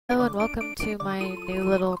Hello and welcome to my new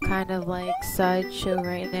little kind of like sideshow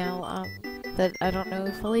right now, that I don't know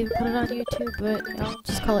if I'll even put it on YouTube, but I'll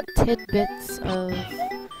just call it tidbits of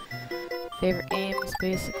favorite games,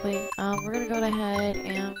 basically. We're gonna go ahead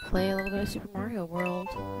and play a little bit of Super Mario World.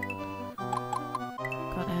 Go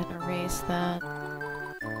ahead and erase that.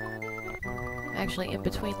 I'm actually in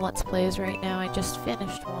between Let's Plays right now. I just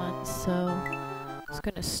finished one, so it's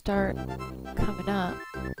gonna start coming up.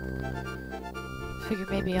 Figure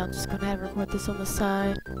maybe I'll just go ahead and record this on the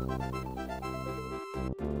side.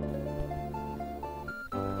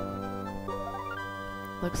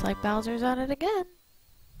 Looks like Bowser's at it again.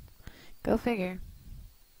 Go figure.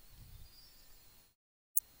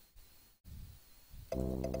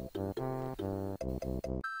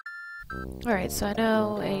 Alright, so I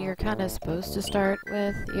know you're kind of supposed to start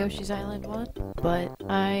with Yoshi's Island 1, but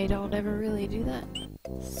I don't ever really do that.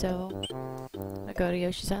 So, I go to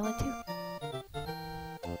Yoshi's Island 2.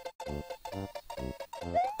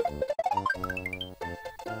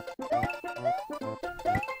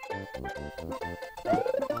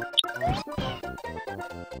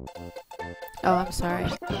 Oh, I'm sorry.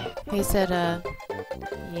 He said,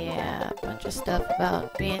 yeah, a bunch of stuff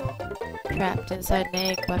about being trapped inside an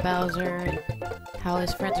egg by Bowser, and how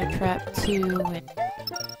his friends are trapped too, and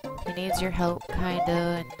he needs your help,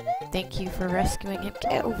 kinda, and thank you for rescuing him.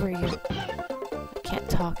 Get over here. I can't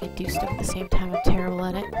talk and do stuff at the same time. I'm terrible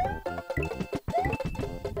at it.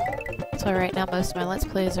 So right now most of my Let's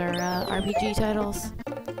Plays are RPG titles.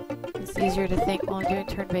 It's easier to think while I'm doing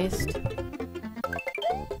turn-based.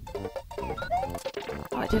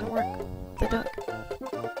 Oh, it didn't work. The duck.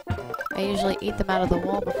 I usually eat them out of the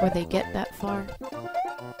wall before they get that far.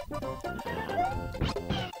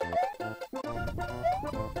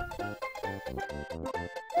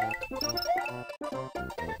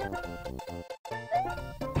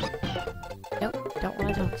 Nope, don't want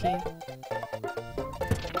to talk to you.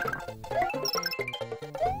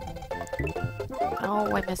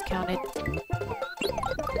 Oh, I miscounted.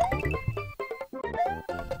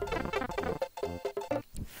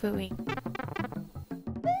 Phooey.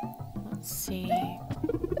 Let's see.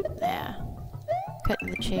 Yeah. Cut to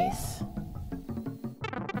the chase.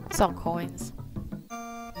 It's all coins.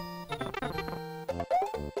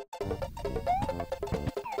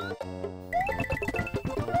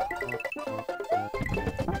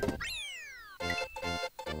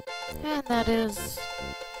 And that is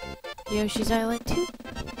Yoshi's Island 2.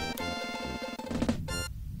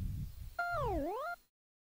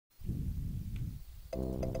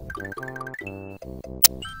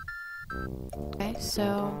 Okay,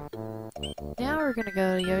 so now we're gonna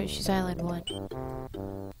go to Yoshi's Island 1.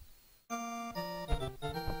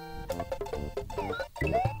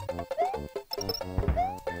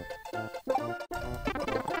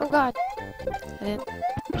 Oh god! I didn't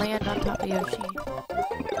land on top of Yoshi.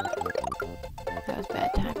 That was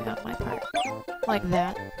bad timing on my part. Like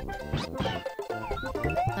that.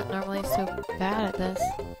 Not normally so bad at this.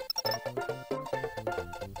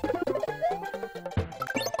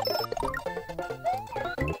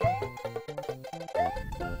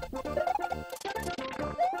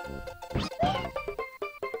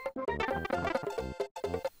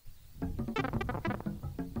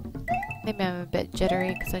 Maybe I'm a bit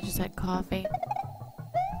jittery because I just had coffee.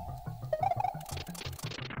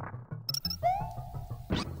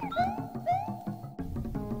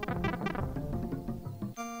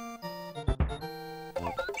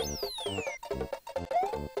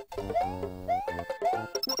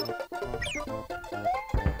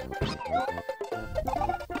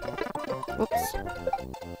 Whoops.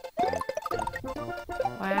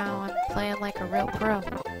 Wow, I'm playing like a real pro.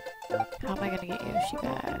 How am I gonna get Yoshi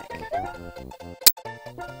back?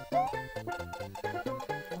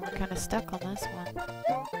 We're kinda stuck on this one.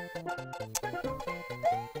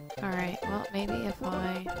 Alright, well, maybe if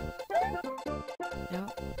I...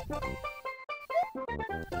 Nope.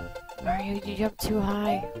 Mario, you jumped too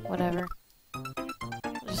high. Whatever.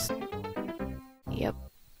 Just... Yep.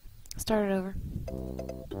 Start it over.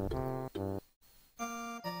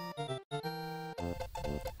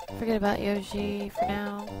 Forget about Yoshi for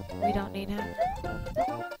now. We don't need him.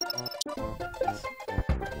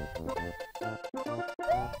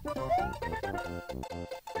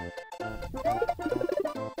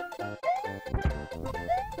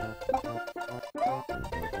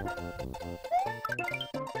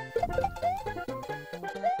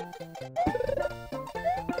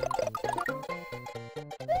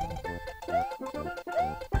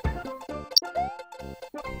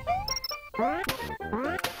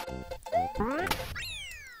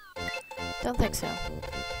 Don't think so.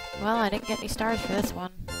 Well, I didn't get any stars for this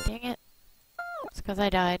one. Dang it. It's because I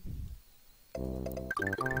died.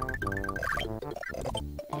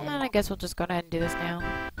 And I guess we'll just go ahead and do this now.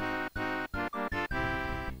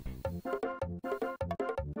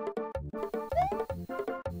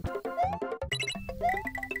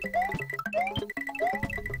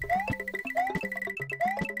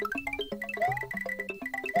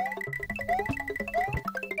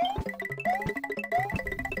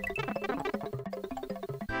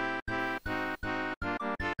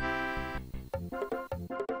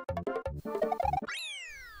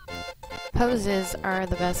 Poses are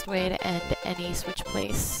the best way to end any switch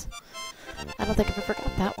place. I don't think I've ever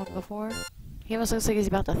got that one before. He almost looks like he's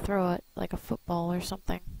about to throw it, like a football or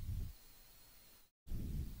something.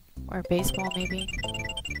 Or a baseball, maybe.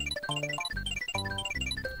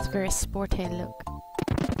 It's a very sporty look.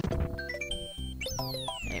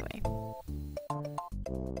 Anyway.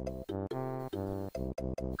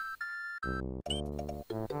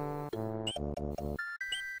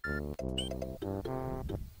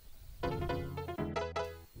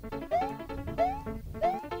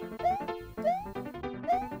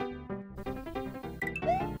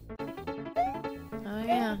 Oh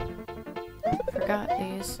yeah, forgot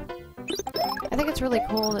these. I think it's really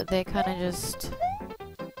cool that they kind of just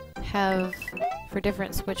have, for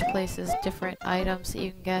different switch places, different items that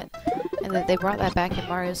you can get, and that they brought that back in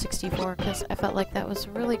Mario 64, because I felt like that was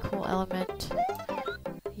a really cool element.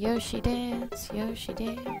 Yoshi dance, Yoshi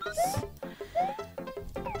dance.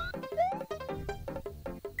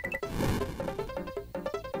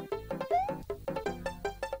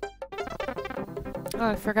 Oh,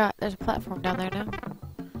 I forgot. There's a platform down there now.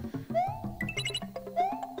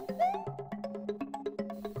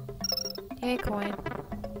 Yay, coin.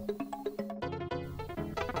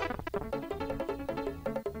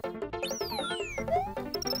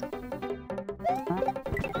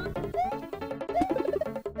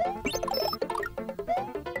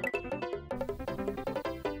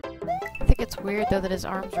 I think it's weird, though, that his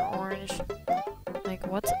arms are orange. Like,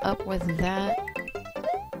 what's up with that?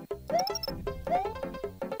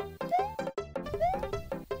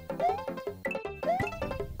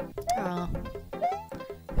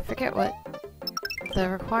 I forget what the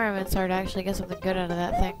requirements are to actually get something good out of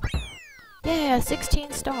that thing. Yeah,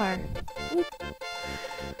 16 star. Whoop.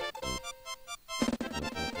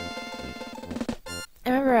 I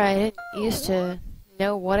remember I didn't used to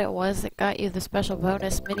know what it was that got you the special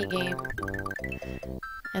bonus minigame.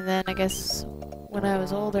 And then I guess when I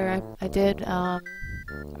was older I did a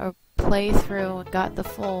playthrough and got the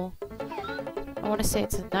full, I want to say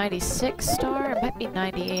it's a 96 star, it might be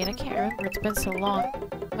 98, I can't remember, it's been so long.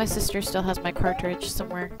 My sister still has my cartridge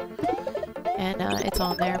somewhere, and it's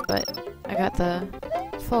on there, but I got the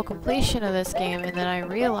full completion of this game, and then I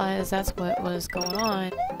realized that's what was going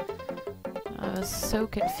on. I was so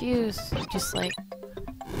confused, just like,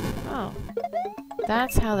 oh,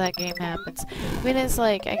 that's how that game happens. I mean, it's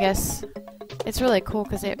like, I guess, it's really cool,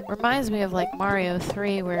 because it reminds me of like Mario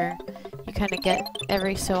 3, where you kind of get,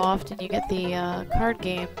 every so often, you get the card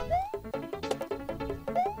game,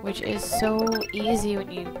 which is so easy when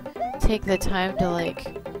you take the time to like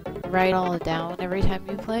write all down every time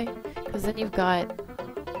you play, because then you've got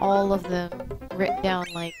all of them written down.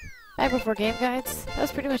 Like back before game guides, that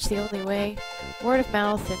was pretty much the only way. Word of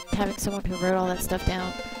mouth and having someone who wrote all that stuff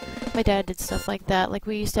down. My dad did stuff like that. Like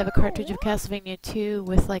we used to have a cartridge of Castlevania 2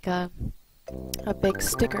 with like a big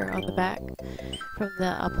sticker on the back from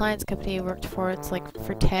the appliance company he worked for. It's like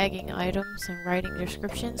for tagging items and writing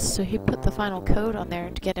descriptions, so he put the final code on there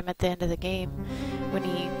to get him at the end of the game when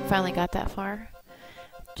he finally got that far.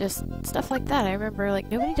 Just stuff like that. I remember,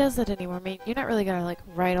 like, nobody does that anymore. I mean, you're not really gonna like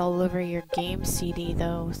write all over your game CD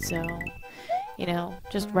though, so you know,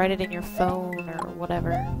 just write it in your phone or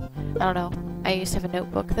whatever. I don't know. I used to have a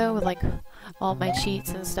notebook though with like all my cheats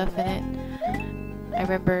and stuff in it. I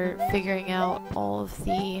remember figuring out all of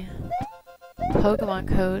the Pokemon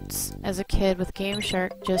codes as a kid with Game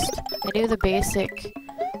Shark. I knew the basic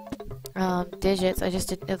digits, I just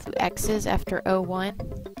didn't know the X's after 01.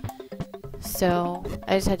 So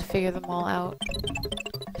I just had to figure them all out.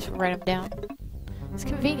 Just write them down. It's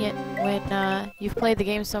convenient when you've played the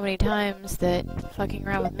game so many times that fucking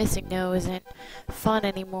around with Missing No isn't fun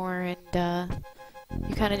anymore, and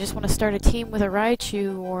you kind of just want to start a team with a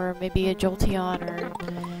Raichu, or maybe a Jolteon, or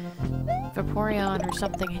Vaporeon, or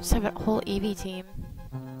something, and just have a whole Eevee team.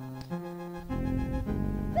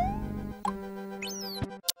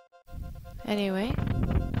 Anyway,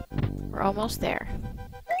 we're almost there.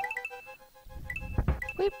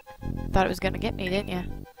 Whoop! Thought it was gonna get me, didn't ya?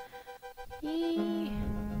 Yee.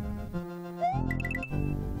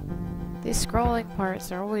 These scrolling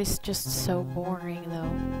parts are always just so boring, though.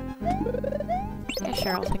 Yeah,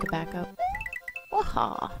 sure, I'll take a backup.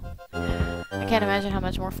 Waha! I can't imagine how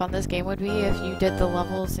much more fun this game would be if you did the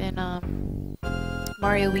levels in,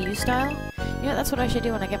 Mario Wii U style. You know, that's what I should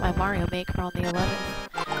do when I get my Mario Maker on the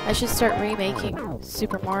 11th. I should start remaking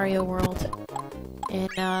Super Mario World in,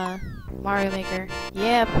 Mario Maker.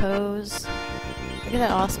 Yeah, pose. Look at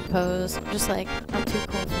that awesome pose. I'm just like, I'm too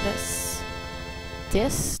cool for this.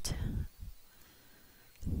 Dist?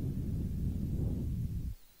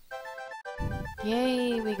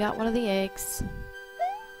 Yay, we got one of the eggs.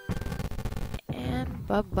 And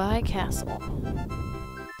bye-bye castle.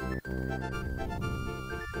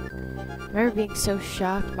 I remember being so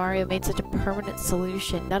shocked Mario made such a permanent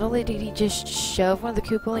solution. Not only did he just shove one of the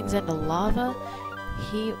Koopalings into lava,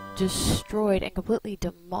 he destroyed and completely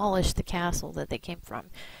demolished the castle that they came from.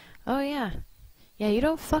 Oh yeah. Yeah, you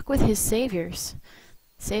don't fuck with his saviors.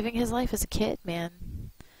 Saving his life as a kid,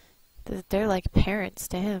 man. They're like parents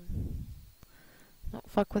to him. Don't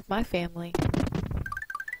fuck with my family.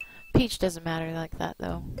 Peach doesn't matter like that,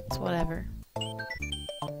 though. It's whatever.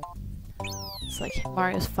 It's like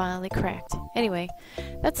Mario's finally cracked. Anyway,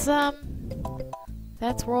 that's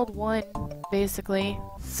World 1, basically.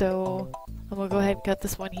 So, I'm gonna go ahead and cut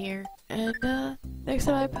this one here. And, next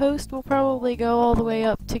time I post, we'll probably go all the way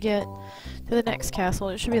up to get to the next castle.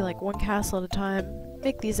 It should be like one castle at a time.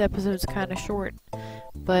 Make these episodes kind of short.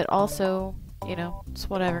 But also, you know, it's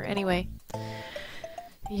whatever. Anyway,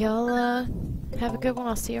 y'all, have a good one.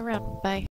 I'll see you around. Bye.